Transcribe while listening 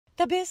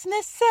the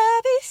Business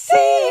Savvy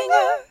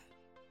Singer.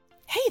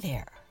 Hey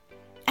there,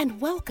 and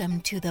welcome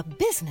to the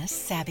Business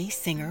Savvy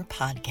Singer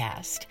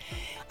podcast.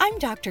 I'm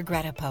Dr.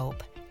 Greta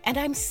Pope, and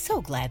I'm so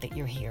glad that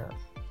you're here.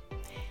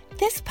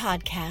 This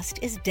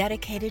podcast is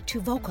dedicated to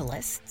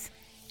vocalists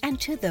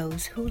and to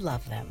those who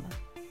love them.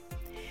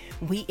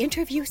 We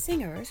interview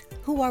singers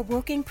who are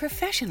working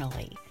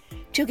professionally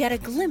to get a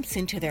glimpse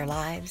into their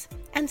lives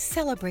and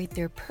celebrate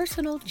their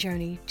personal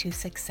journey to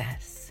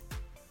success.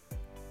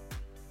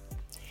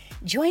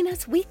 Join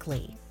us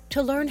weekly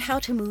to learn how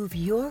to move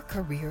your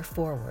career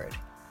forward.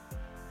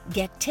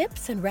 Get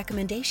tips and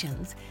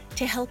recommendations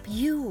to help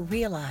you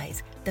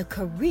realize the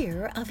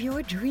career of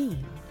your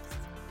dreams.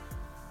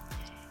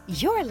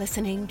 You're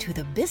listening to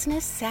the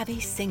Business Savvy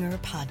Singer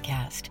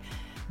podcast,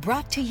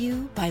 brought to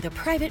you by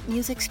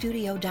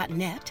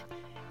theprivatemusicstudio.net,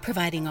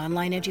 providing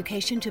online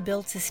education to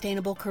build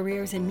sustainable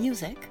careers in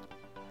music.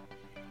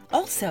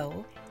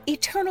 Also,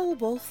 Eternal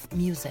Wolf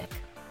Music,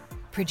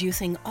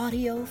 producing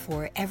audio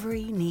for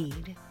every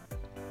need.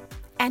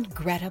 And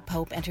Greta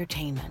Pope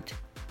Entertainment,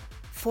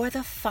 for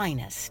the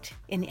finest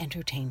in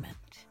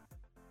entertainment.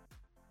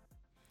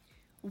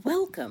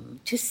 Welcome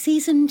to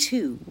Season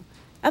 2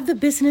 of the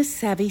Business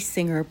Savvy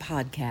Singer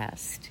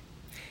podcast.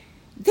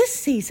 This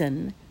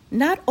season,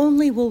 not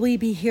only will we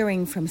be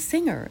hearing from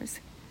singers,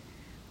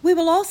 we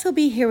will also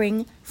be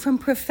hearing from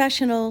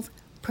professionals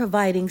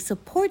providing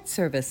support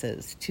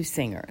services to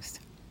singers.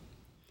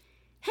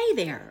 Hey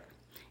there,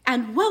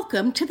 and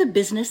welcome to the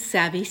Business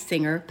Savvy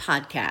Singer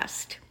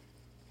podcast.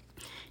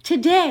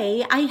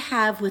 Today, I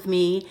have with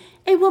me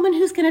a woman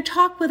who's going to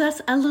talk with us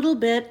a little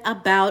bit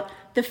about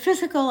the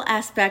physical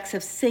aspects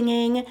of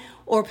singing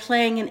or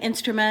playing an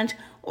instrument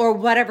or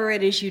whatever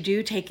it is you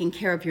do, taking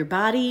care of your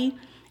body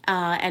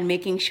and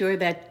making sure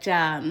that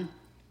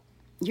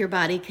your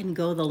body can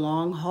go the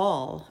long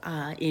haul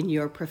in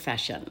your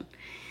profession.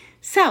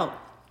 So,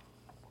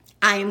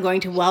 I am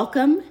going to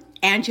welcome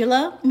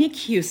Angela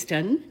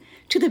McCuiston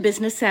to the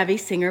Business Savvy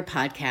Singer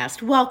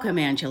podcast. Welcome,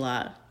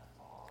 Angela.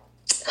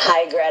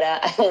 Hi, Greta.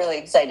 I'm really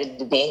excited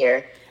to be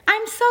here.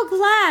 I'm so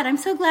glad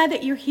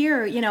that you're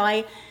here. You know,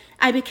 I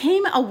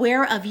became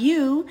aware of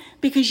you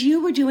because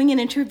you were doing an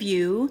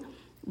interview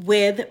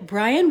with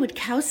Brian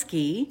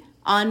Witkowski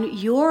on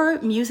your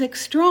Music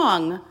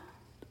Strong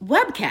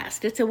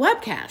webcast. It's a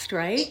webcast,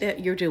 right,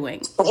 that you're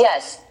doing?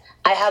 Yes.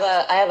 I have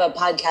a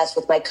podcast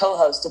with my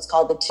co-host. It's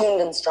called the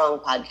Tuned and Strong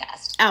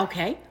podcast.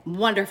 Okay,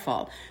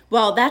 wonderful.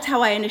 Well, that's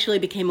how I initially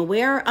became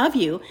aware of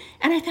you.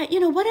 And I thought,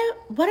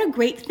 what a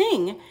great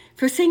thing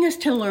for singers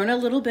to learn a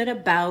little bit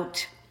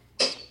about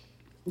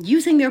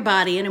using their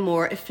body in a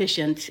more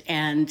efficient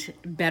and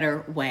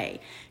better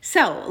way.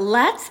 So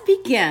let's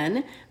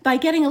begin by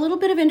getting a little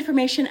bit of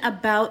information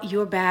about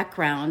your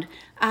background.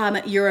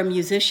 You're a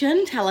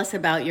musician. Tell us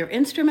about your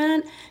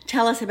instrument.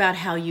 Tell us about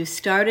how you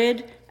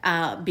started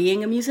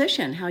being a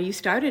musician, how you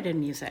started in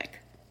music.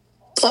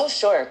 Oh,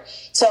 sure.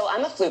 So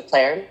I'm a flute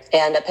player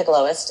and a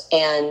piccoloist,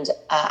 and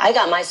I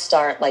got my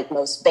start like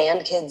most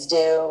band kids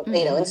do,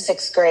 in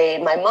sixth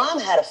grade. My mom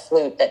had a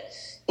flute that,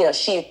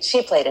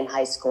 she played in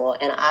high school,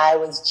 and I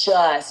was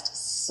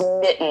just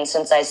smitten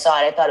since I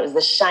saw it. I thought it was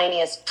the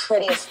shiniest,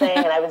 prettiest thing,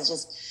 and I was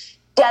just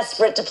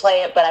desperate to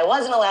play it, but I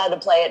wasn't allowed to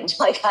play it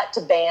until I got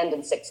to band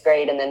in sixth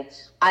grade, and then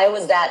I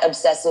was that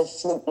obsessive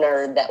flute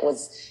nerd that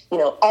was,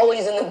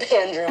 always in the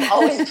band room,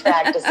 always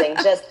practicing,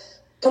 just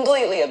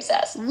completely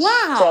obsessed.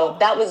 Wow. So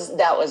that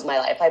was my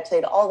life. I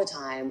played all the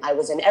time. I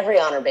was in every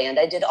honor band.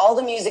 I did all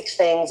the music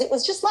things. It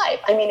was just life.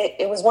 I mean,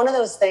 it was one of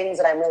those things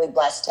that I'm really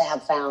blessed to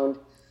have found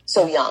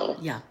so young.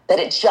 Yeah. That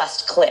it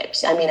just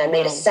clicked. I mean, I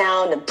made a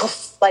sound and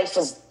poof,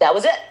 that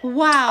was it.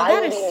 Wow. I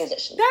would be a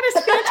musician. That is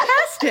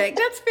fantastic.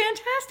 That's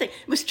fantastic.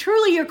 It was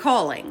truly your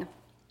calling.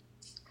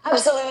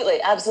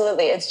 Absolutely.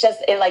 It's just,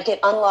 it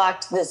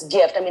unlocked this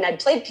gift. I mean, I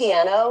played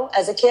piano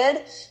as a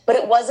kid, but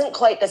it wasn't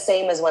quite the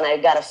same as when I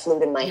got a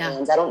flute in my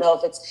hands. I don't know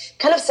if it's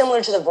kind of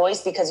similar to the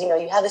voice because, you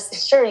have you have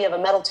a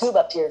metal tube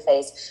up to your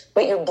face,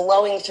 but you're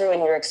blowing through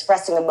and you're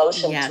expressing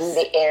emotion through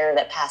the air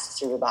that passes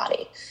through your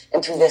body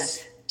and through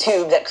this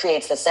tube that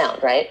creates the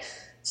sound, right?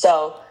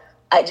 So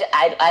I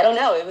don't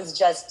know. It was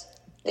just,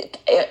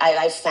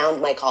 I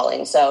found my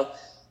calling. So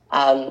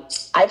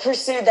I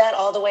pursued that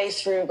all the way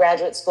through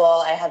graduate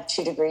school. I have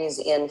 2 degrees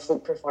in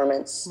flute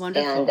performance.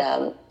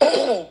 Wonderful.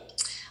 And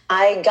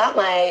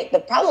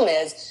the problem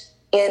is,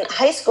 in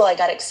high school, I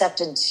got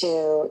accepted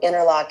to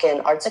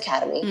Interlochen Arts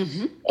Academy.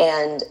 Mm-hmm.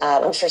 And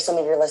I'm sure some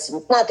of your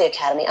listeners, not the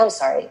academy, I'm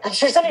sorry. I'm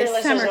sure some of your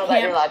listeners know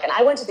about Interlochen.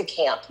 I went to the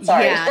camp.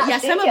 Sorry. Yeah,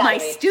 some of my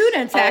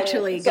students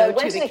actually go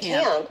to the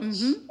camp.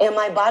 Mm-hmm. And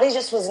my body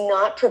just was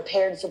not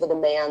prepared for the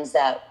demands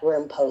that were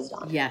imposed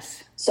on it.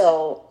 Yes.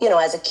 So,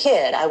 as a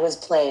kid, I was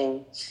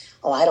playing,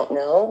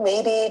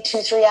 maybe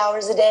 2-3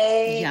 hours a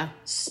day,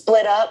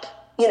 split up,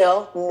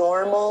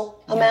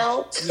 normal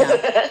amount.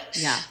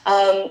 Yeah.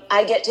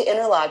 I get to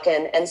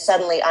Interlochen and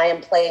suddenly I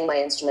am playing my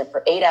instrument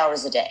for 8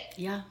 hours a day.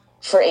 Yeah.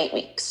 For 8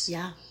 weeks.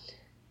 Yeah.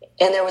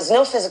 And there was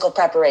no physical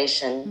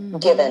preparation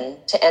given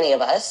to any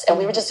of us. And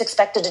we were just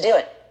expected to do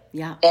it.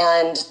 Yeah.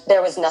 And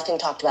there was nothing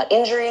talked about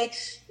injury.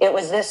 It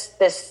was this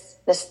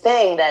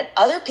thing that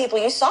other people,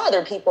 you saw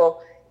other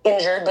people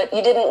injured, but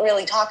you didn't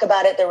really talk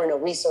about it. There were no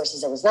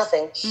resources. There was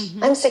nothing.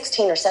 Mm-hmm. I'm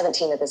 16 or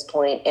 17 at this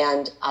point,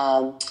 and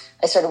I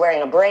started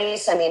wearing a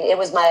brace. I mean, it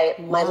was my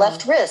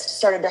left wrist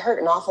started to hurt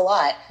an awful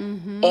lot.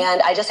 Mm-hmm.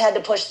 And I just had to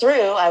push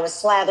through. I was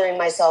slathering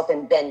myself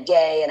in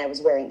Bengay, and I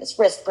was wearing this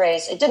wrist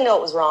brace. I didn't know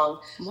it was wrong.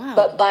 Wow.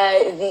 But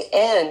by the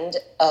end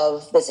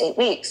of this 8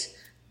 weeks,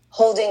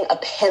 holding a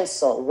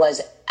pencil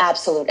was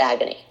absolute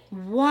agony.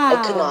 Wow.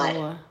 I could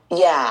not.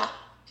 Yeah.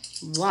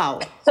 Wow.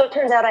 So it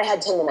turns out I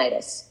had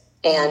tendonitis.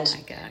 And oh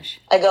my gosh.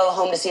 I go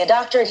home to see a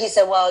doctor, and he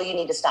said, well, you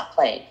need to stop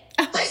playing.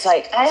 I was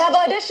like, I have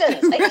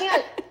auditions. I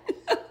can't.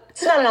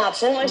 It's not an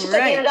option. Why don't you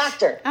take me to a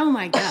doctor? Oh,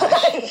 my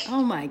gosh.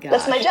 Oh, my gosh.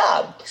 That's my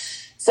job.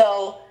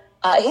 So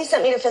he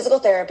sent me to physical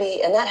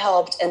therapy, and that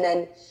helped. And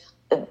then,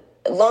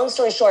 long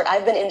story short,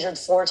 I've been injured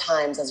 4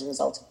 times as a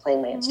result of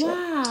playing my instrument.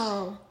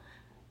 Wow.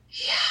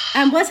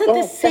 Yeah. And was it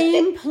the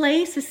same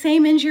place, the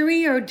same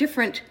injury, or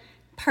different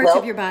parts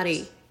of your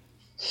body?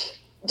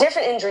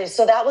 Different injuries.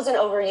 So that was an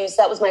overuse.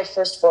 That was my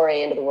first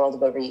foray into the world of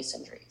overuse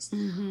injuries.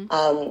 Mm-hmm.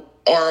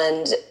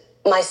 And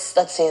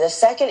the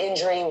second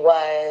injury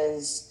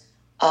was,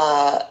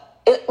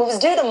 it was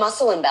due to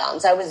muscle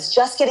imbalance. I was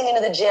just getting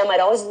into the gym. I'd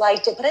always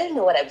liked it, but I didn't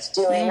know what I was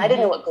doing. Mm-hmm. I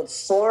didn't know what good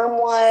form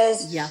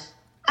was. Yeah.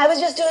 I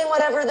was just doing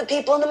whatever the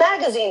people in the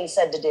magazine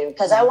said to do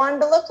because I wanted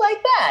to look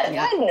like that. And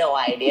I had no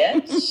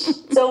idea.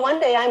 So one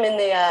day I'm in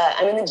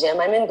the gym.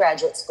 I'm in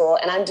graduate school,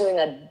 and I'm doing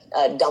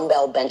a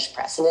dumbbell bench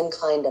press, an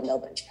inclined dumbbell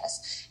bench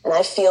press, and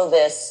I feel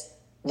this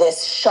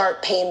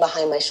sharp pain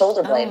behind my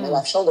shoulder blade, my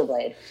left shoulder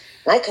blade,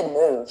 and I couldn't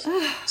move.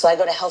 So I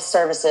go to health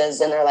services,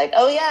 and they're like,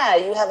 "Oh yeah,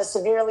 you have a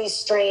severely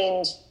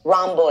strained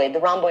rhomboid. The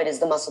rhomboid is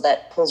the muscle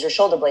that pulls your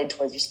shoulder blade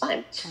towards your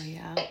spine." Oh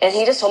yeah. And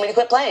he just told me to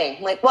quit playing.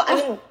 I'm like, "Well,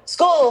 I'm in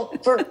school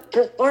for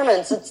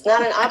performance. It's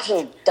not an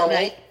option, dummy."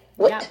 Right.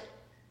 What? Yeah.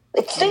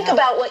 Like, think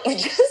about what you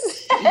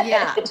just said.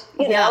 Yeah.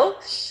 You know.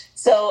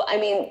 So I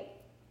mean,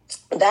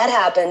 that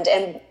happened,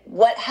 and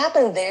what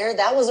happened there?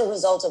 That was a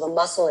result of a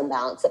muscle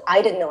imbalance that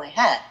I didn't know I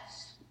had.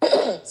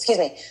 Excuse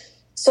me.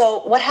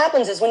 So what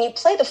happens is when you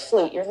play the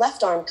flute, your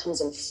left arm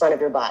comes in front of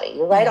your body.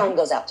 Your right arm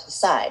goes out to the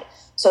side.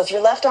 So if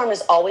your left arm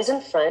is always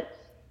in front,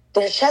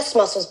 your chest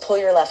muscles pull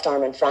your left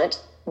arm in front.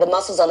 The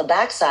muscles on the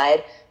back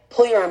side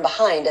pull your arm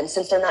behind. And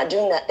since they're not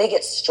doing that, they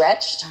get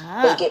stretched.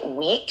 They get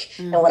weak.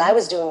 Mm-hmm. And what I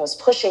was doing was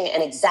pushing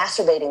and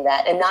exacerbating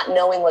that and not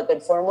knowing what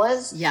good form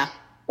was. Yeah.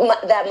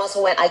 That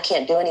muscle went, I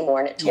can't do anymore,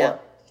 and it tore. Yeah.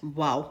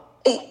 Wow.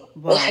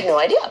 I had no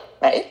idea,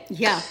 right?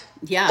 Yeah.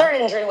 Yeah. Third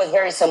injury was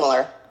very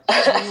similar.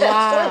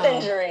 Wow. Fourth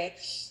injury,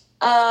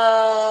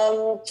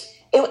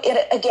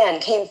 it again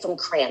came from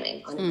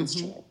cramming on an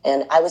instrument.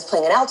 And I was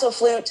playing an alto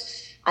flute.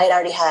 I had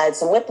already had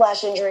some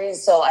whiplash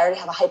injuries, so I already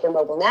have a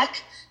hypermobile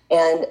neck.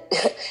 And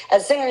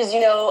as singers, you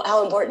know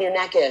how important your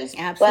neck is.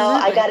 Absolutely. Well,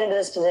 I got into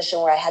this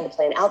position where I had to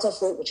play an alto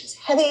flute, which is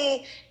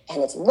heavy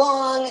and it's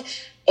long.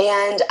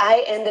 And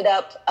I ended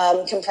up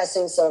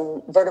compressing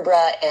some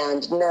vertebra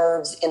and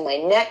nerves in my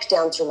neck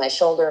down through my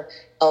shoulder,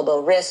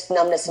 elbow, wrist,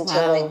 numbness and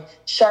tingling,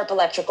 sharp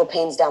electrical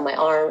pains down my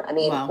arm. I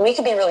mean, we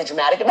could be really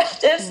dramatic about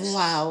this.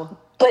 Wow.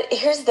 But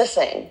here's the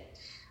thing.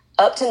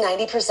 Up to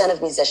 90%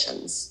 of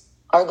musicians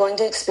are going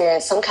to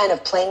experience some kind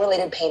of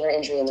playing-related pain or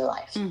injury in their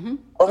life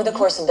over the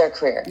course of their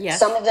career. Yes.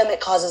 Some of them,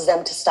 it causes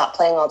them to stop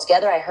playing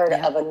altogether. I heard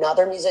of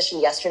another musician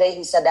yesterday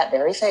who said that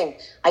very thing.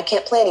 I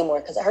can't play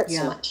anymore because it hurts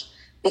so much.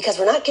 Because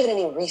we're not given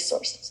any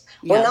resources.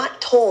 We're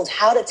not told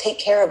how to take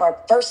care of our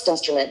first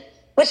instrument,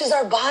 which is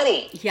our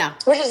body. Yeah.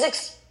 We're just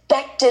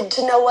expected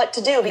to know what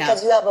to do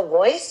because you have a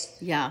voice.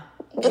 Yeah.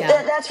 But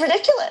that's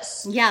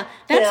ridiculous. Yeah,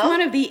 that's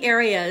one of the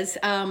areas,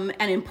 an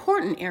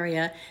important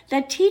area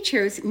that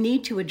teachers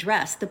need to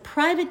address. The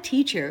private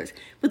teachers,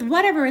 with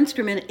whatever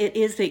instrument it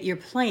is that you're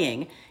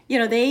playing, you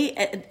know,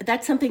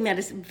 that's something that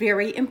is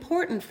very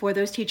important for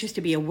those teachers to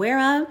be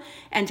aware of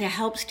and to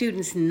help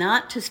students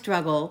not to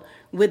struggle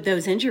with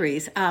those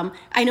injuries.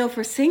 I know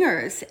for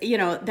singers, you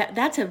know,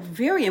 that's a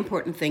very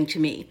important thing to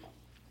me,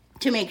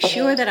 to make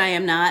sure that I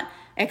am not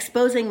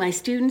exposing my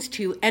students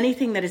to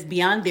anything that is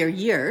beyond their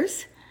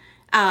years.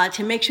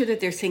 To make sure that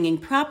they're singing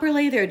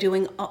properly, they're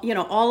doing, you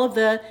know, all of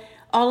the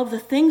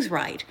things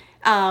right.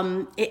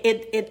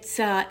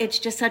 It's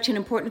just such an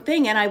important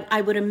thing, and I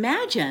would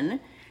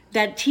imagine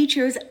that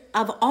teachers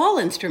of all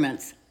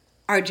instruments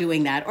are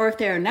doing that, or if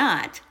they're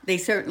not, they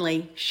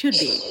certainly should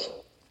be.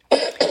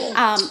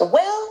 Let's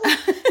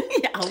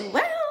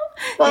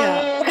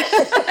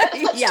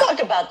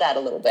talk about that a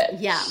little bit.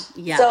 Yeah.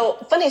 So,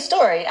 funny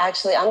story.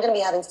 Actually, I'm going to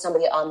be having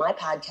somebody on my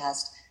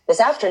podcast this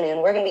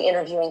afternoon. We're going to be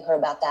interviewing her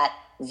about that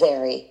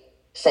very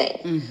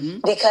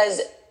thing.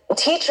 Because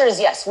teachers,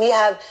 yes, we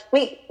have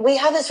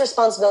this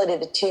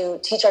responsibility to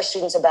teach our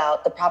students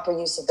about the proper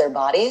use of their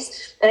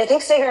bodies. And I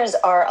think singers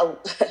are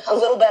a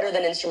little better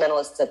than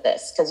instrumentalists at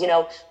this, because, you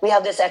know, we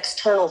have this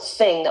external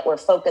thing that we're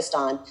focused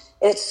on.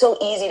 And it's so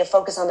easy to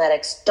focus on that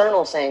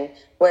external thing,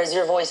 whereas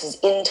your voice is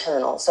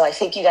internal. So I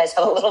think you guys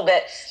have a little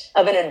bit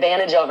of an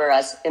advantage over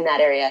us in that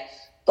area.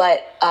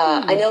 But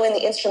I know in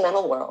the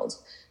instrumental world,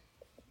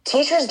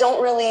 teachers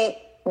don't really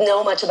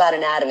know much about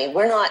anatomy.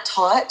 We're not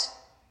taught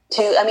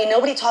to, I mean,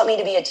 nobody taught me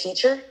to be a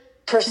teacher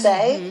per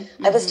se.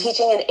 I was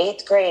teaching in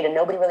 8th grade and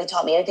nobody really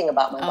taught me anything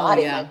about my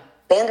body. Yeah. My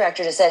band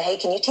director just said, hey,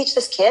 can you teach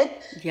this kid?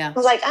 Yeah. I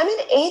was like, I'm in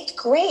 8th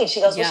grade.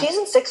 She goes, well, she's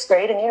in 6th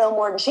grade and you know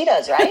more than she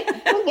does, right?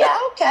 Well, yeah,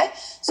 okay.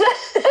 So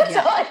that's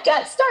how I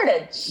got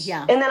started.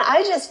 Yeah. And then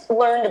I just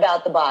learned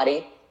about the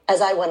body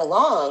as I went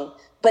along,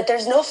 but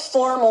there's no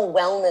formal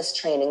wellness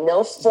training,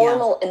 no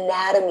formal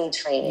anatomy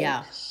training.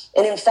 Yeah.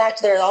 And in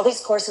fact, there are all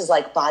these courses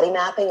like body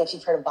mapping, if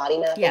you've heard of body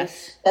mapping.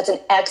 Yes. That's an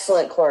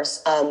excellent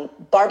course.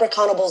 Barbara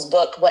Conable's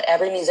book, What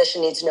Every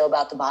Musician Needs to Know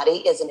About the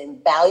Body, is an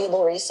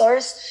invaluable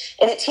resource.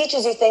 And it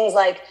teaches you things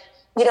like,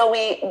 you know,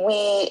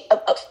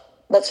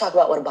 let's talk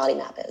about what a body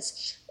map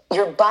is.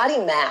 Your body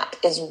map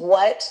is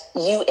what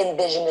you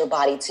envision your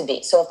body to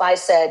be. So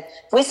if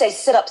we say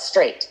sit up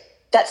straight,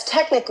 that's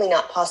technically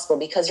not possible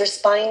because your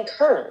spine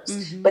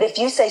curves. But if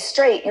you say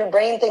straight, your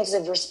brain thinks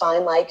of your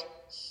spine like,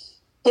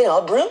 you know,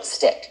 a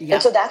broomstick. Yeah.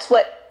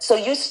 And so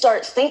you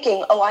start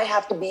thinking, oh, I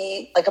have to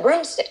be like a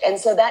broomstick. And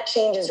so that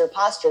changes your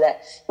posture.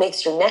 That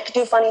makes your neck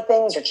do funny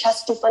things, your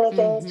chest do funny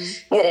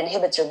things. It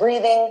inhibits your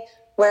breathing.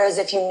 Whereas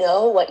if you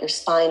know what your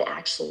spine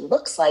actually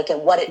looks like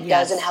and what it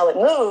does and how it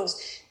moves,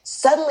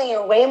 suddenly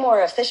you're way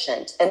more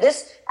efficient. And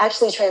this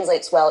actually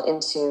translates well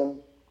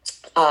into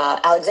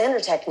Alexander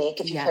technique,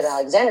 if you've heard of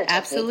Alexander technique.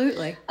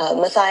 Absolutely.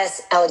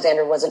 Matthias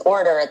Alexander was an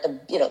orator at the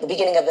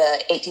beginning of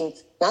the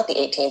 18th, not the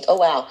 18th. Oh,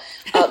 wow.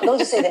 Don't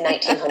just say the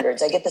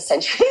 1900s. I get the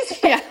centuries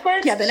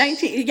backwards. The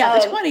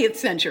 20th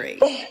century.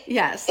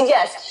 Yes.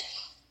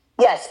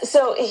 Yes.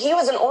 So he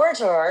was an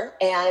orator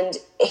and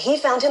he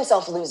found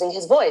himself losing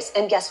his voice.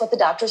 And guess what the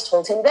doctors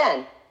told him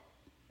then?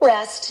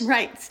 Rest.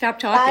 Right. Stop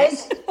talking.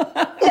 Guys,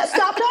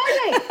 stop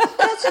talking.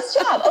 That's his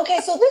job. Okay,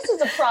 so this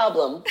is a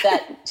problem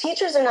that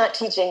teachers are not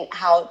teaching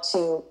how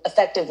to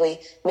effectively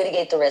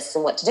mitigate the risks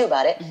and what to do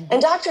about it.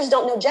 And doctors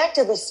don't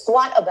objectively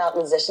squat about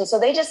musicians, so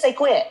they just say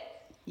quit.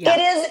 Yeah.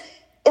 It is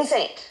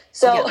insane.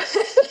 So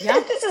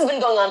this has been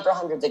going on for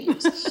hundreds of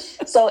years.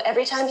 So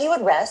every time he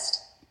would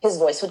rest, his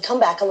voice would come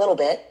back a little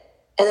bit.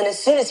 And then as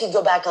soon as he'd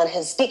go back on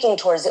his speaking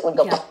tours, it would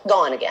go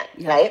gone again,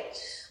 right?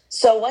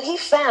 So what he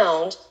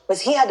found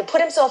was he had to put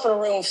himself in a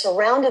room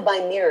surrounded by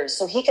mirrors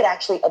so he could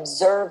actually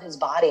observe his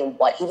body and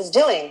what he was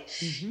doing.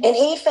 And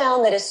he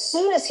found that as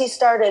soon as he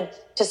started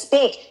to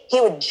speak, he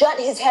would jut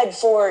his head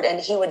forward and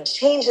he would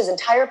change his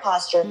entire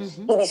posture.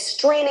 He'd be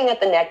straining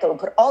at the neck that would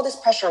put all this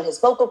pressure on his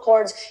vocal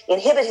cords,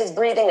 inhibit his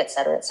breathing, et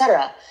cetera, et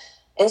cetera.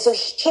 And so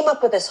he came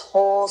up with this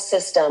whole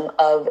system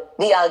of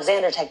the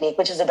Alexander technique,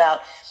 which is about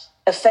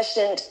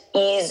efficient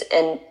ease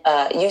and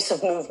use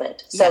of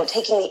movement. So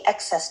taking the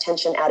excess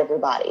tension out of your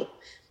body,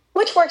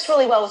 which works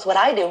really well with what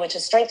I do, which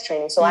is strength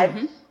training. So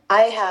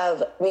I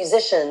have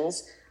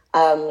musicians,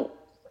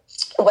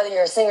 whether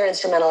you're a singer,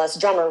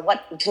 instrumentalist, drummer,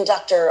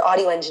 conductor,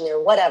 audio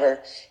engineer, whatever,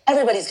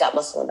 everybody's got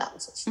muscle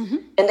imbalances.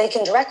 And they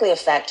can directly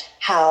affect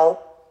how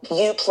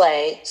you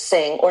play,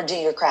 sing, or do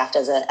your craft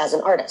as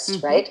an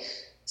artist, right?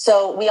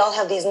 So we all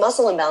have these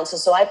muscle imbalances.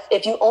 So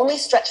if you only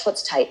stretch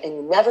what's tight and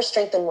you never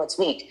strengthen what's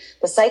weak,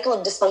 the cycle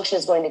of dysfunction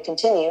is going to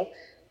continue.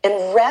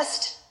 And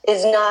rest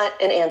is not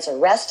an answer.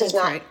 Rest does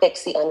not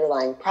fix the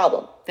underlying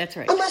problem. That's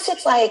right. Unless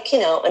it's like,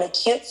 an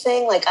acute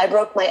thing. Like I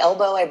broke my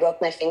elbow, I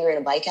broke my finger in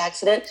a bike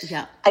accident.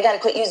 Yeah. I got to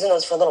quit using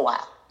those for a little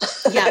while.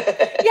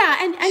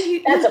 And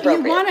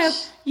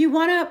you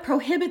want to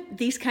prohibit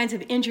these kinds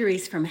of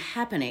injuries from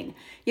happening.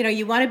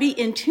 You want to be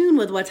in tune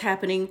with what's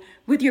happening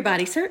with your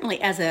body.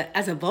 Certainly, as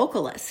a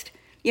vocalist,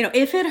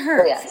 if it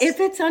hurts,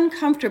 if it's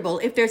uncomfortable,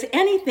 if there's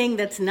anything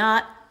that's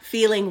not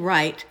feeling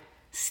right,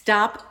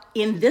 stop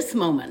in this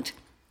moment.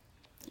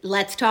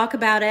 Let's talk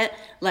about it.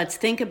 Let's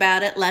think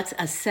about it. Let's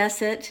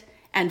assess it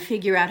and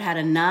figure out how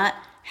to not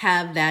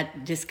have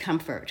that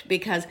discomfort,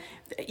 because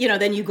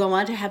then you go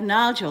on to have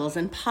nodules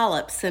and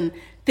polyps and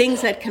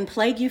things that can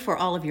plague you for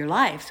all of your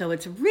life. So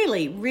it's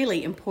really,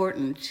 really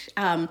important.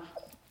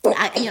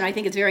 I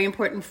think it's very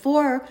important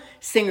for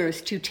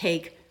singers to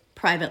take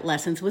private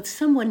lessons with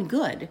someone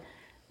good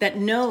that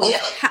knows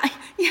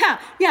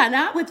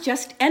not with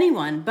just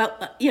anyone,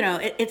 but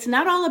it's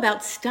not all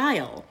about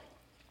style.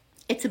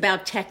 It's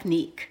about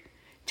technique,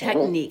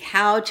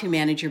 how to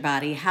manage your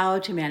body, how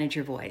to manage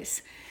your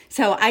voice.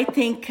 So I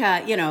think,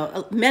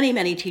 many,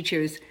 many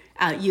teachers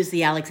use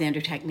the Alexander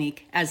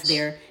technique as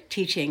their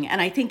teaching. And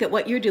I think that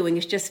what you're doing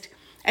is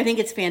I think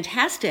it's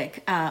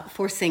fantastic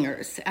for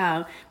singers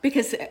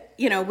because,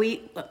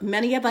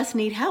 many of us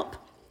need help.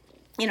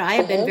 I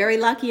have been very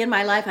lucky in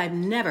my life. I've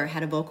never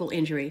had a vocal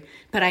injury,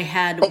 but I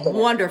had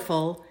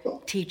wonderful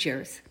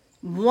teachers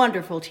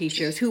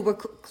who were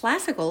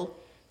classical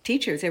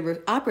teachers. They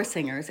were opera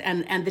singers,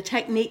 and the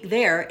technique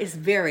there is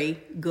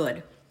very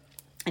good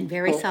and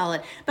very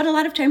solid. But a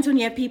lot of times when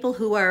you have people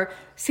who are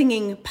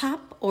singing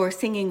pop or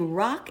singing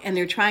rock and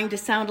they're trying to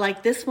sound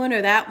like this one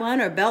or that one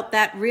or belt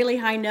that really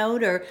high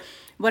note or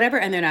whatever,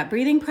 and they're not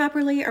breathing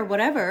properly or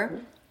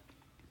whatever,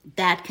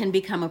 that can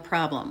become a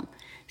problem.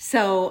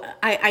 So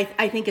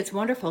I think it's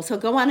wonderful. So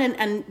go on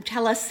and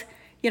tell us,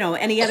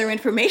 any other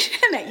information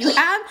that you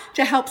have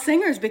to help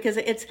singers, because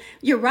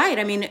you're right.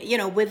 I mean,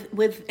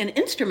 with an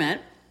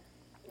instrument,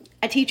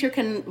 a teacher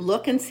can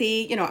look and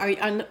see, are you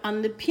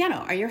on the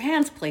piano, are your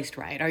hands placed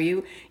right? Are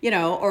you,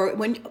 or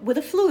when with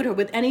a flute or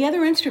with any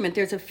other instrument,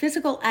 there's a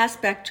physical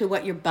aspect to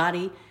what your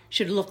body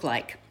should look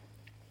like.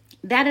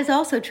 That is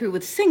also true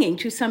with singing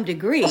to some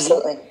degree.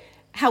 Absolutely.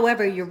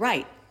 However, you're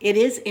right. It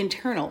is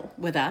internal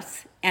with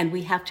us, and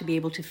we have to be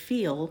able to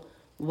feel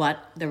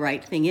what the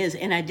right thing is,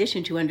 in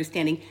addition to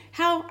understanding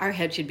how our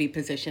head should be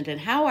positioned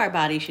and how our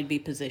body should be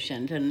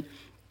positioned and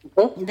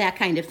that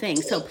kind of thing.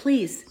 So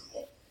please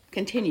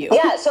continue.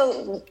 Yeah,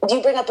 so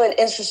you bring up an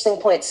interesting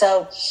point.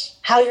 So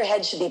how your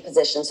head should be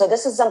positioned. So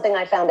this is something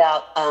I found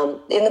out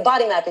in the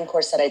body mapping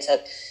course that I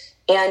took.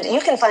 And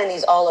you can find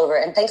these all over.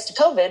 And thanks to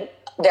COVID,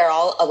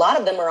 a lot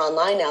of them are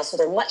online now, so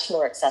they're much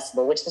more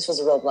accessible, which this was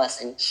a real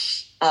blessing.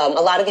 A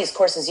lot of these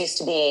courses used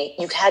to be,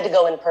 you had to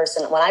go in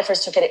person. When I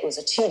first took it, it was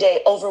a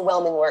 2-day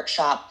overwhelming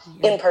workshop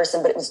in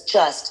person, but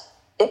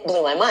it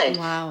blew my mind.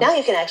 Wow. Now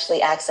you can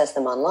actually access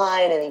them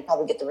online, and you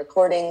probably get the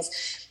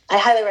recordings. I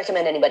highly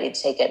recommend anybody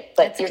to take it.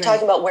 But you're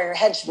talking about where your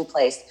head should be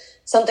placed.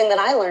 Something that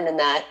I learned in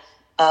that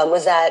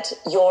was that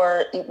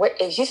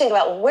if you think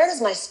about, where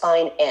does my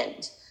spine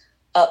end?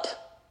 Up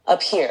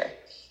here.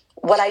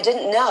 What I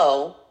didn't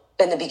know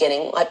in the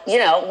beginning,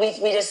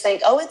 we just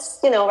think, it's,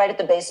 right at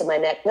the base of my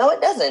neck. No,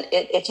 it doesn't.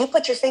 If you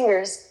put your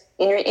fingers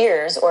in your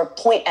ears or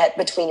point at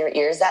between your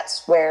ears,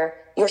 that's where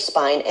your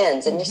spine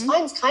ends. And your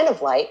spine's kind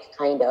of like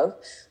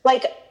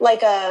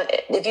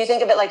if you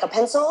think of it like a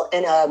pencil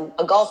and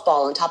a golf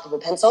ball on top of a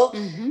pencil,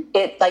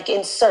 it like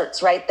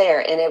inserts right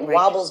there, and it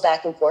wobbles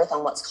back and forth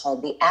on what's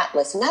called the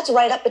atlas. And that's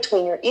right up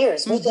between your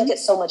ears. We think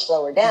it's so much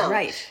lower down.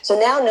 Right. So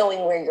now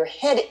knowing where your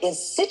head is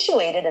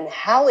situated and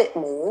how it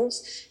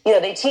moves,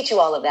 they teach you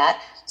all of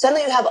that.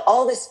 Suddenly you have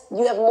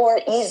you have more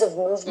ease of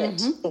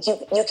movement.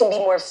 You can be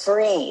more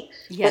free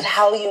with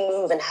how you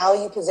move and how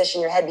you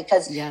position your head,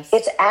 because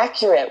it's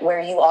accurate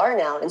where you are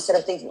now, instead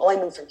of thinking, I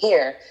move from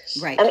here.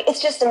 Right. I mean,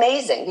 it's just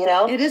amazing,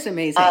 It is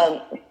amazing.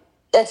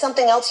 And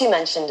something else you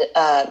mentioned,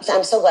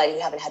 I'm so glad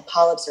you haven't had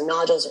polyps or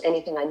nodules or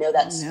anything. I know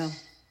that's... No.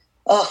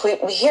 Oh,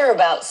 we hear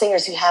about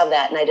singers who have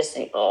that, and I just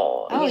think,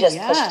 you just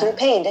pushed through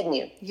pain, didn't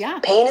you? Yeah.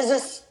 Pain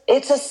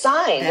it's a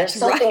sign. There's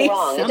something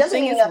wrong. It doesn't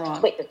mean you have to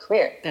quit your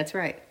career. That's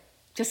right.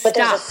 Just but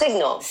stop. There's a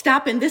signal.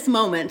 Stop in this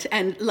moment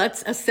and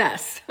let's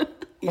assess.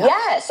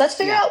 Yes, let's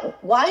figure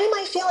out, why am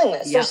I feeling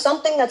this? There's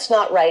something that's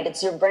not right.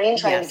 It's your brain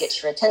trying to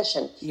get your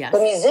attention.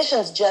 But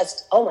musicians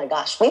just, oh my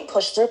gosh, we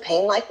push through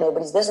pain like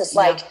nobody's business.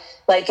 Like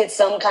it's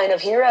some kind of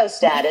hero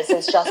status.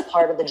 It's just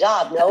part of the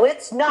job. No,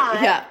 it's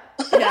not. Yeah,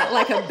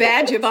 like a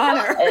badge of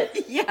honor.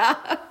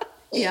 Yeah.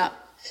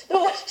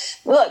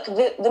 Look,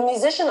 the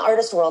musician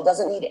artist world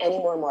doesn't need any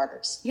more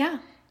martyrs. Yeah.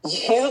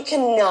 You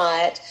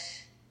cannot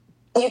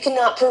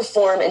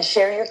perform and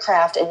share your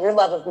craft and your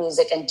love of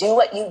music and do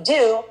what you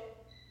do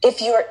if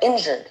you are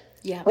injured.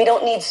 Yeah. We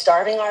don't need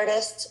starving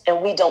artists,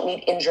 and we don't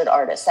need injured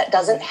artists. That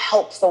doesn't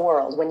help the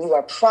world. When you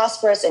are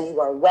prosperous and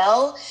you are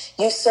well,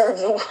 you serve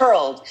the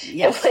world.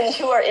 Yes. And when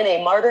you are in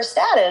a martyr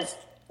status,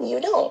 you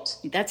don't.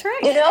 That's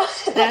right.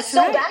 That's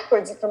so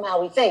backwards from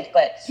how we think.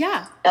 But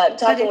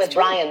talking with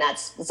true. Brian,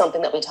 that's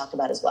something that we talked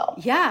about as well.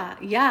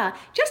 Yeah.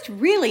 Just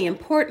really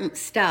important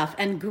stuff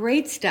and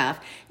great stuff.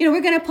 We're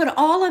going to put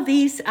all of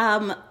these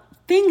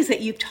things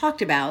that you've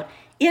talked about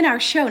in our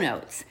show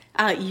notes.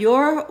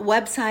 Your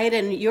website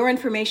and your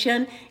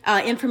information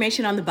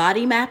on the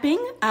body mapping,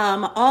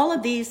 all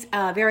of these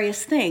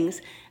various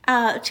things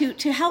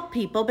to help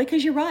people,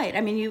 because you're right.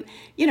 I mean,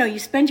 you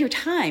spend your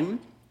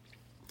time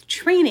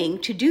training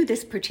to do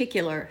this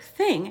particular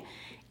thing,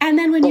 and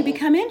then when you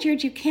become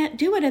injured, you can't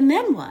do it, and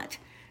then what?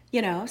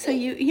 So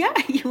you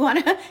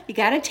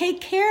got to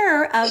take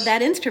care of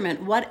that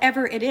instrument,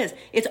 whatever it is.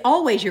 It's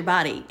always your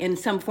body in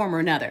some form or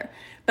another,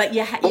 but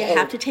you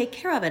have to take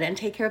care of it and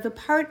take care of the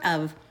part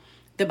of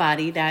the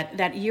body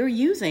that you're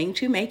using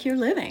to make your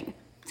living.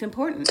 It's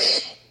important.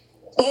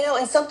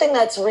 And something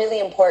that's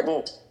really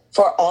important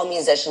for all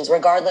musicians,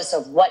 regardless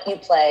of what you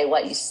play,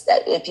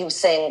 if you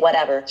sing,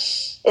 whatever,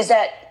 is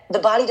that the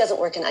body doesn't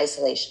work in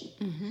isolation.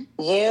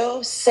 You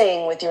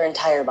sing with your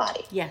entire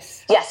body.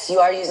 Yes, you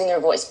are using your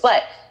voice,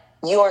 but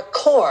your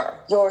core,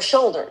 your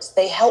shoulders,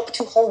 they help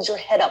to hold your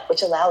head up,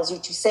 which allows you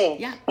to sing.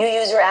 Yeah. You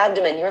use your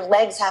abdomen. Your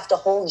legs have to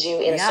hold you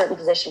in a certain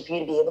position for you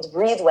to be able to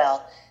breathe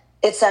well,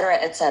 et cetera,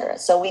 et cetera.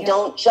 So we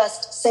don't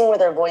just sing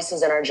with our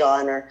voices and our jaw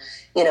and our,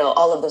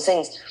 all of those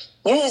things.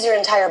 You use your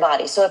entire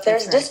body. So if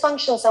there's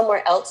dysfunction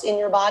somewhere else in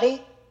your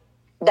body,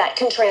 that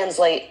can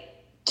translate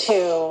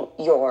to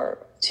your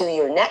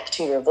neck,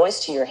 to your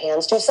voice, to your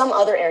hands, to some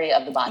other area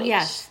of the body.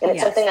 Yes. And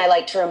it's something I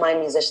like to remind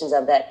musicians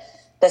of, that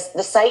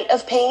the site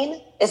of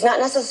pain is not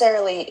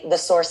necessarily the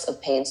source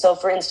of pain. So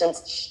for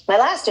instance, my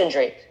last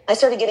injury, I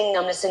started getting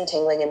numbness and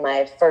tingling in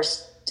my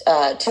first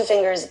 2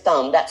 fingers,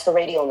 thumb. That's the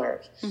radial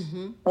nerve.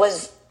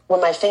 Were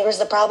my fingers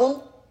the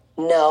problem?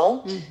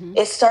 No.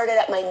 It started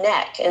at my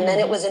neck, and then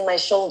it was in my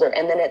shoulder,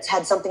 and then it's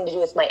had something to do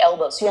with my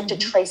elbow. So you have to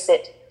trace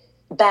it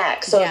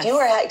back. So if you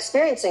are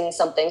experiencing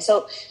something,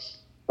 so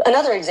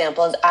Another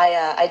example is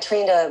I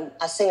trained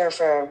a singer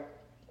for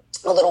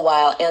a little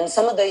while, and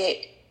some of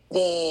the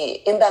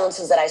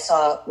imbalances that I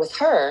saw with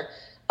her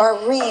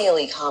are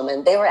really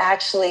common. They were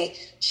actually,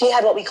 she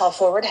had what we call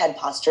forward head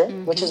posture,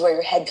 which is where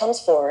your head comes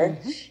forward.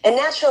 And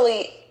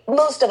naturally,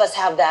 most of us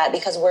have that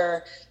because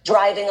we're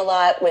driving a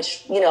lot,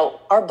 which,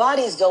 our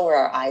bodies go where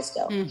our eyes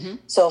go.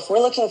 So if we're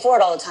looking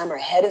forward all the time, our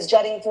head is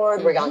jutting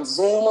forward, we're on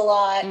Zoom a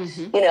lot.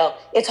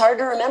 It's hard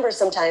to remember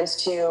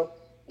sometimes to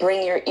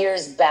bring your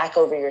ears back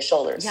over your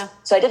shoulders. Yeah.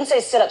 So I didn't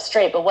say sit up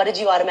straight, but what did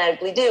you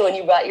automatically do when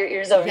you brought your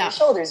ears over your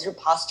shoulders? Your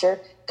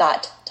posture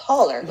got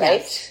taller,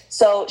 right? Yes.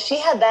 So she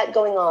had that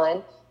going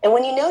on. And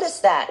when you notice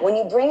that, when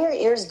you bring your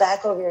ears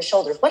back over your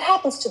shoulders, what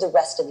happens to the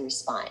rest of your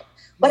spine?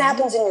 What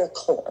happens in your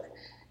core?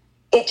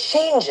 It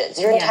changes.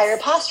 Your entire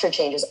posture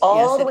changes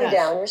all the way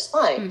down your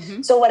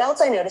spine. So what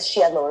else I noticed?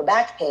 She had lower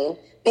back pain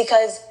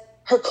because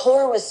her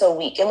core was so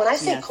weak. And when I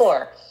say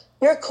core,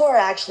 your core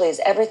actually is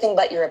everything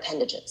but your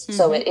appendages.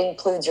 So it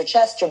includes your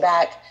chest, your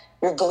back,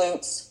 your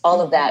glutes, all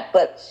of that.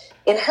 But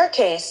in her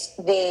case,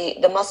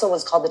 the muscle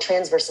was called the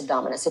transverse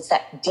abdominis. It's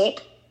that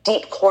deep,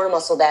 deep core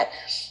muscle that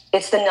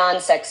it's the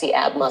non-sexy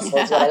ab muscle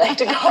is what I like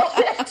to call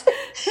it.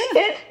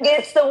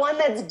 It's the one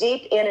that's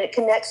deep in it. It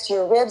connects to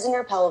your ribs and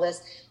your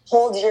pelvis,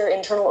 holds your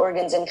internal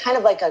organs in kind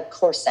of like a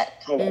corset,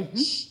 kind of.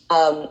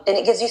 And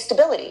it gives you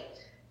stability.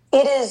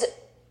 It is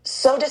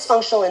so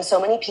dysfunctional in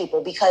so many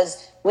people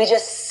because we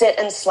just sit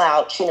and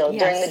slouch,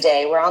 during the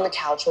day. We're on the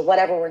couch or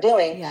whatever we're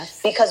doing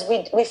because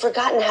we've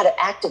forgotten how to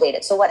activate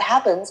it. So what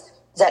happens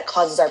is that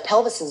causes our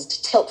pelvises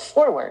to tilt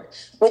forward,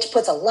 which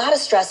puts a lot of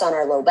stress on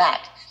our low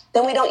back.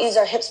 Then we don't use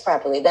our hips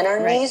properly. Then our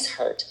knees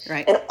hurt.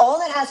 And all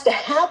that has to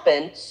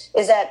happen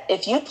is that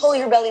if you pull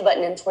your belly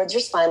button in towards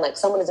your spine like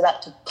someone is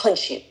about to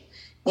punch you,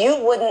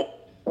 you wouldn't,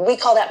 we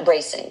call that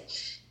bracing,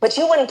 but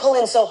you wouldn't pull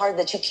in so hard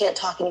that you can't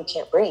talk and you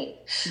can't breathe.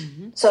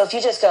 So if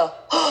you just go,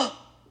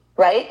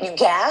 right, you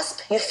gasp,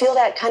 you feel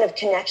that kind of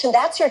connection,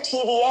 that's your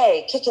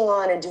TVA kicking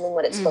on and doing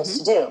what it's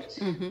supposed to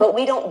do. But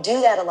we don't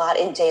do that a lot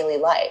in daily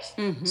life.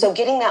 So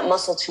getting that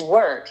muscle to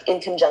work in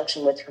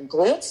conjunction with her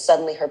glutes,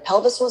 suddenly her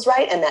pelvis was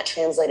right, and that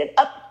translated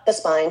up the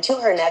spine to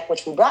her neck,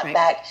 which we brought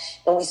back,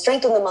 and we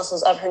strengthened the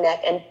muscles of her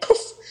neck, and poof,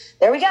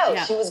 there we go.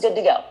 She was good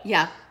to go.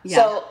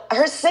 So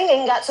her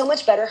singing got so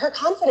much better, her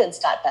confidence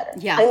got better.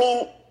 I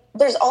mean,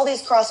 there's all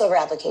these crossover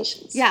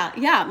applications.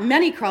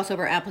 Many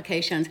crossover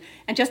applications.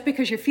 And just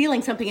because you're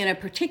feeling something in a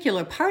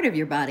particular part of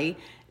your body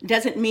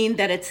doesn't mean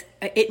that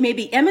it may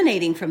be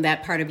emanating from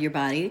that part of your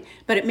body,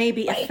 but it may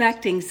be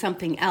affecting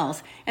something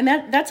else. And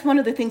that's one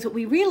of the things that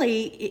we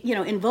really,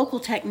 in vocal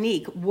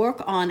technique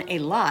work on a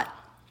lot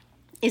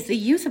is the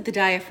use of the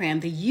diaphragm,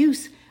 the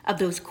use of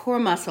those core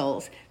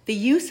muscles, the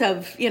use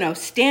of,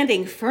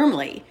 standing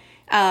firmly.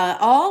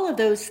 All of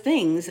those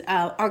things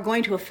are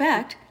going to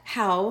affect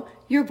how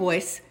your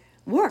voice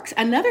works.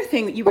 Another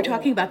thing that you were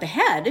talking about, the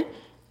head,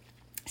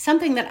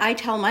 something that I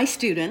tell my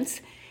students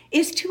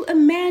is to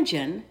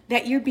imagine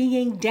that you're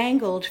being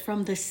dangled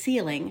from the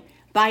ceiling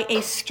by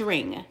a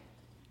string,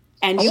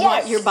 and you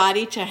want your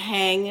body to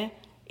hang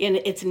in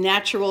its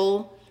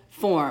natural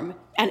form.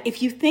 And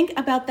if you think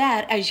about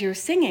that as you're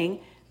singing,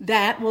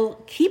 that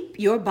will keep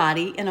your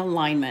body in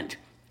alignment.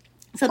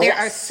 So there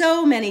are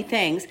so many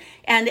things.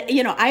 And,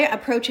 I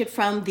approach it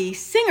from the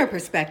singer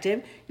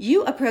perspective.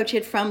 You approach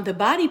it from the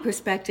body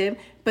perspective,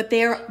 but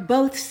they're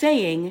both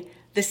saying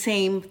the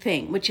same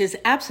thing, which is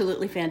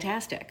absolutely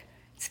fantastic.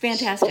 It's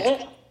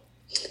fantastic.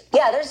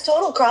 Yeah, there's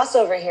total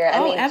crossover here.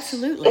 I mean,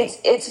 absolutely.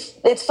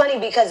 It's funny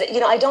because,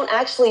 I don't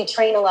actually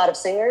train a lot of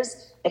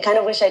singers. I kind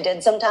of wish I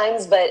did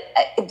sometimes, but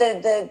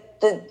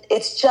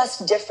it's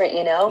just different,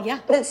 Yeah.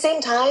 But at the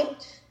same time,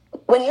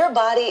 when your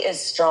body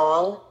is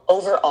strong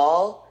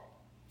overall,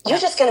 you're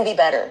just going to be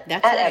better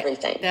at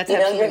everything.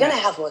 You're going to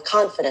have more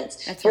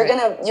confidence. You're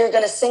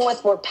going to sing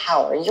with more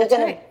power. You're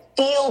going to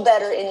feel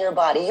better in your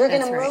body. You're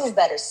going to move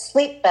better,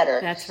 sleep better.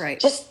 That's right.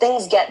 Just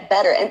things get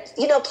better. And,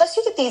 plus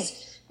you get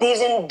these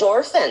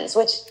endorphins,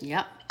 which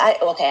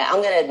I'm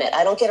going to admit,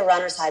 I don't get a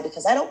runner's high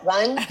because I don't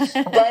run,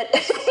 but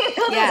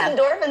those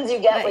endorphins you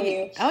get when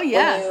you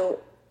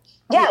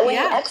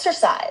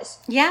exercise.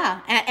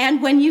 Yeah.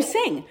 And when you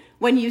sing.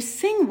 When you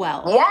sing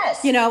well,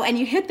 and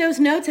you hit those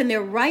notes and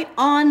they're right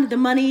on the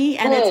money,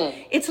 and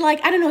it's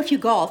like, I don't know if you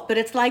golf, but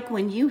it's like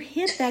when you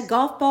hit that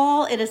golf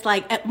ball, it is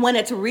like, when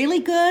it's really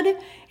good,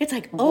 it's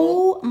like,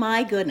 oh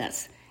my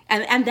goodness.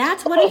 And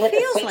that's what it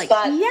feels like.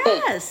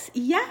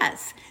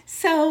 Yes.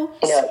 So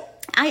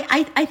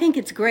I think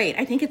it's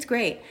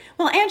great.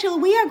 Well, Angela,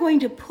 we are going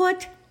to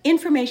put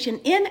information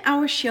in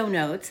our show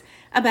notes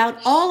about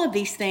all of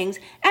these things,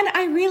 and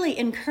I really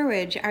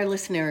encourage our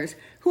listeners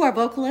who are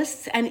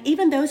vocalists and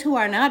even those who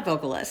are not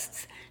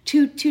vocalists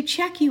to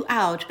check you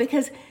out,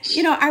 because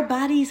our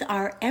bodies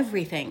are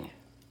everything,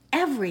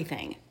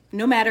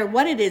 no matter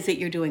what it is that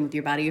you're doing with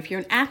your body. If you're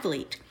an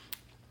athlete,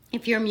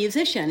 if you're a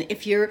musician,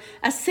 if you're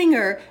a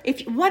singer,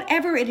 if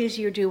whatever it is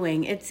you're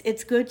doing,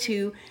 it's good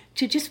to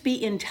just be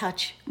in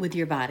touch with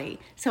your body.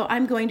 So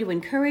I'm going to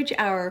encourage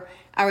our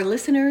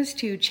listeners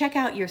to check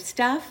out your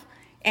stuff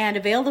and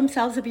avail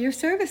themselves of your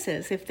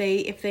services if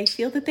they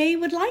feel that they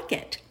would like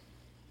it.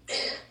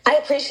 I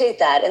appreciate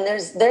that. And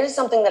there's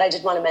something that I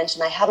did want to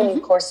mention. I have a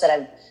new course that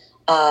I've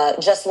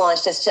just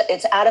launched.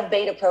 It's out of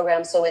beta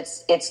program, so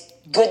it's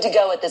good to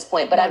go at this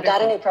point. But Wonderful. I've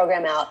got a new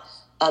program out.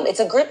 It's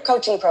a group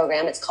coaching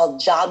program. It's called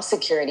Job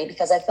Security,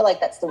 because I feel like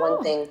that's the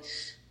one thing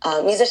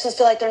musicians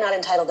feel like they're not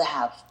entitled to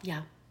have.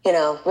 Yeah. You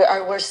know,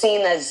 we're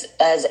seen as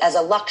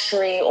a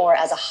luxury or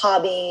as a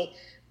hobby.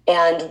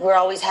 And we're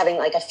always having,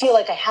 like, I feel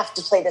like I have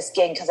to play this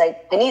gig because I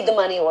need the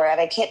money, or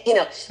I can't, you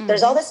know,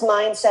 there's all this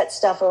mindset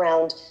stuff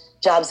around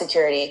job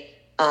security.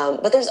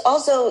 But there's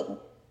also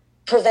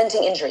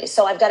preventing injuries.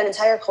 So I've got an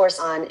entire course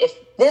on if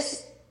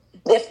this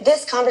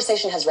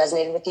conversation has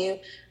resonated with you,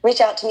 reach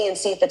out to me and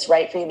see if it's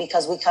right for you,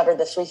 because we covered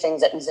the 3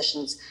 things that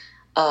musicians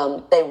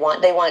they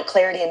want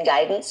clarity and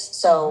guidance.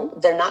 So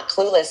they're not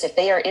clueless. If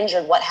they are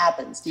injured, what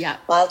happens? Yeah.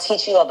 Well, I'll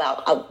teach you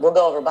about, we'll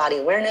go over body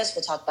awareness.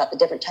 We'll talk about the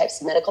different types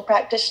of medical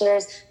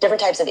practitioners,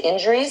 different types of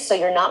injuries. So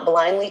you're not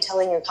blindly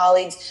telling your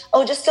colleagues,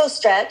 oh, just go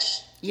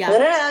stretch. Yeah.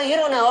 No, you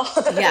don't know.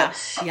 Yeah.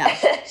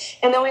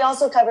 And then we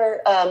also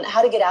cover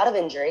how to get out of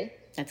injury,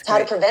 how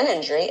to prevent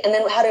injury, and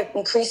then how to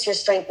increase your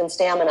strength and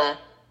stamina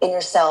in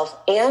yourself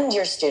and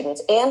your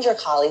students and your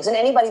colleagues and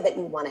anybody that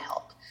you want to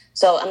help.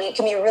 So, I mean, it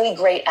can be a really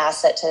great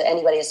asset to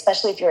anybody,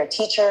 especially if you're a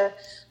teacher.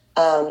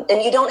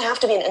 And you don't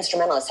have to be an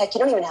instrumentalist. Heck, you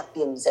don't even have to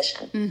be a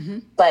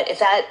musician. But if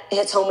that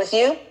hits home with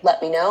you,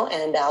 let me know,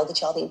 and I'll get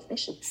you all the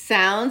information.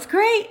 Sounds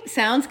great.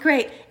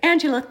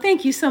 Angela,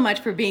 thank you so much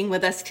for being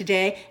with us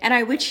today. And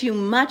I wish you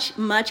much,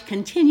 much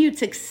continued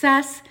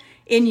success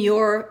in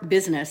your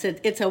business.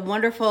 It's a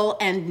wonderful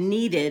and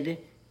needed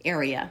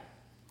area.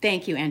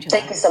 Thank you, Angela.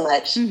 Thank you so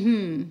much.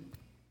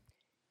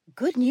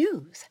 Good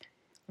news.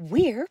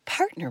 We're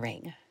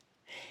partnering.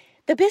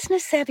 The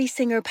Business Savvy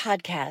Singer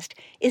podcast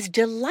is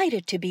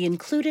delighted to be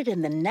included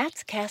in the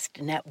NatsCast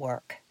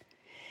network.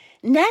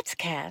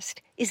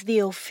 NatsCast is the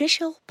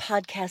official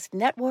podcast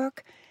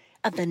network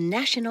of the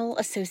National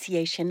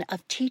Association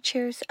of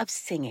Teachers of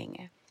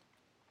Singing.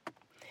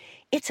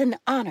 It's an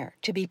honor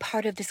to be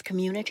part of this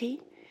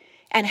community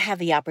and have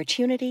the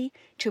opportunity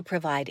to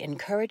provide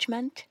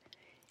encouragement,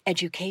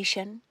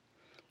 education,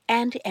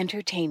 and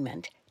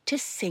entertainment to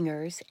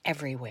singers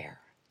everywhere.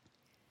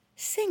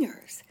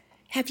 Singers,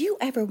 have you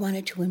ever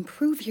wanted to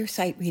improve your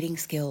sight reading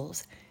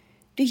skills?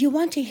 Do you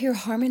want to hear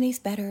harmonies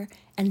better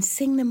and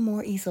sing them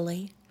more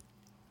easily?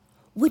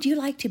 Would you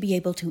like to be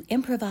able to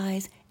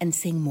improvise and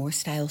sing more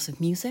styles of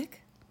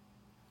music?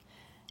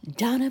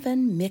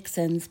 Donovan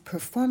McCuiston's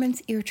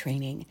performance ear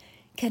training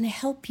can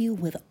help you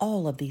with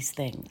all of these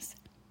things.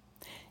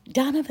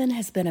 Donovan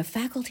has been a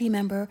faculty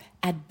member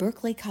at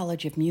Berklee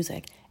College of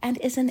Music and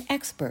is an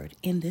expert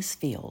in this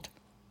field.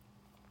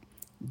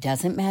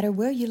 Doesn't matter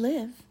where you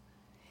live.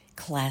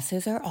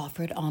 Classes are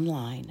offered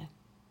online.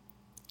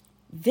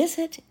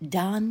 Visit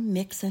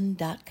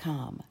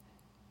donmixon.com.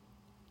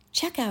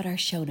 Check out our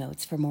show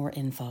notes for more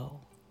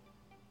info.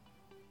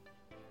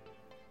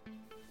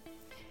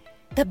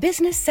 The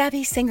Business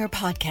Savvy Singer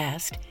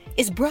podcast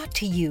is brought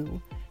to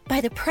you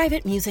by the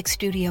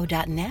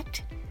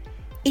privatemusicstudio.net,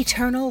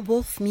 Eternal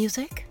Wolf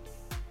Music,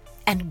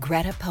 and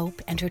Greta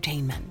Pope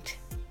Entertainment.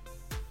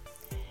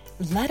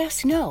 Let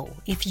us know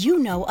if you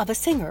know of a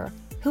singer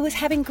who is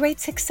having great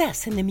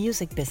success in the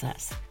music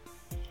business.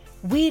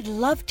 We'd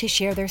love to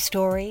share their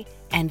story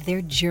and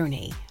their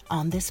journey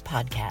on this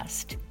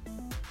podcast.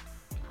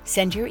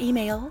 Send your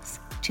emails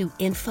to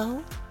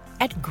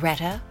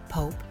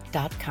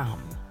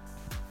info@gretapope.com.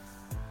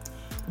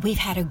 We've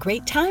had a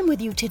great time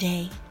with you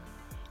today.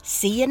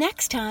 See you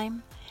next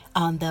time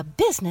on the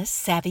Business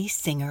Savvy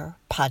Singer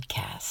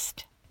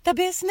podcast. The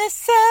Business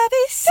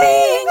Savvy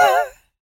Singer.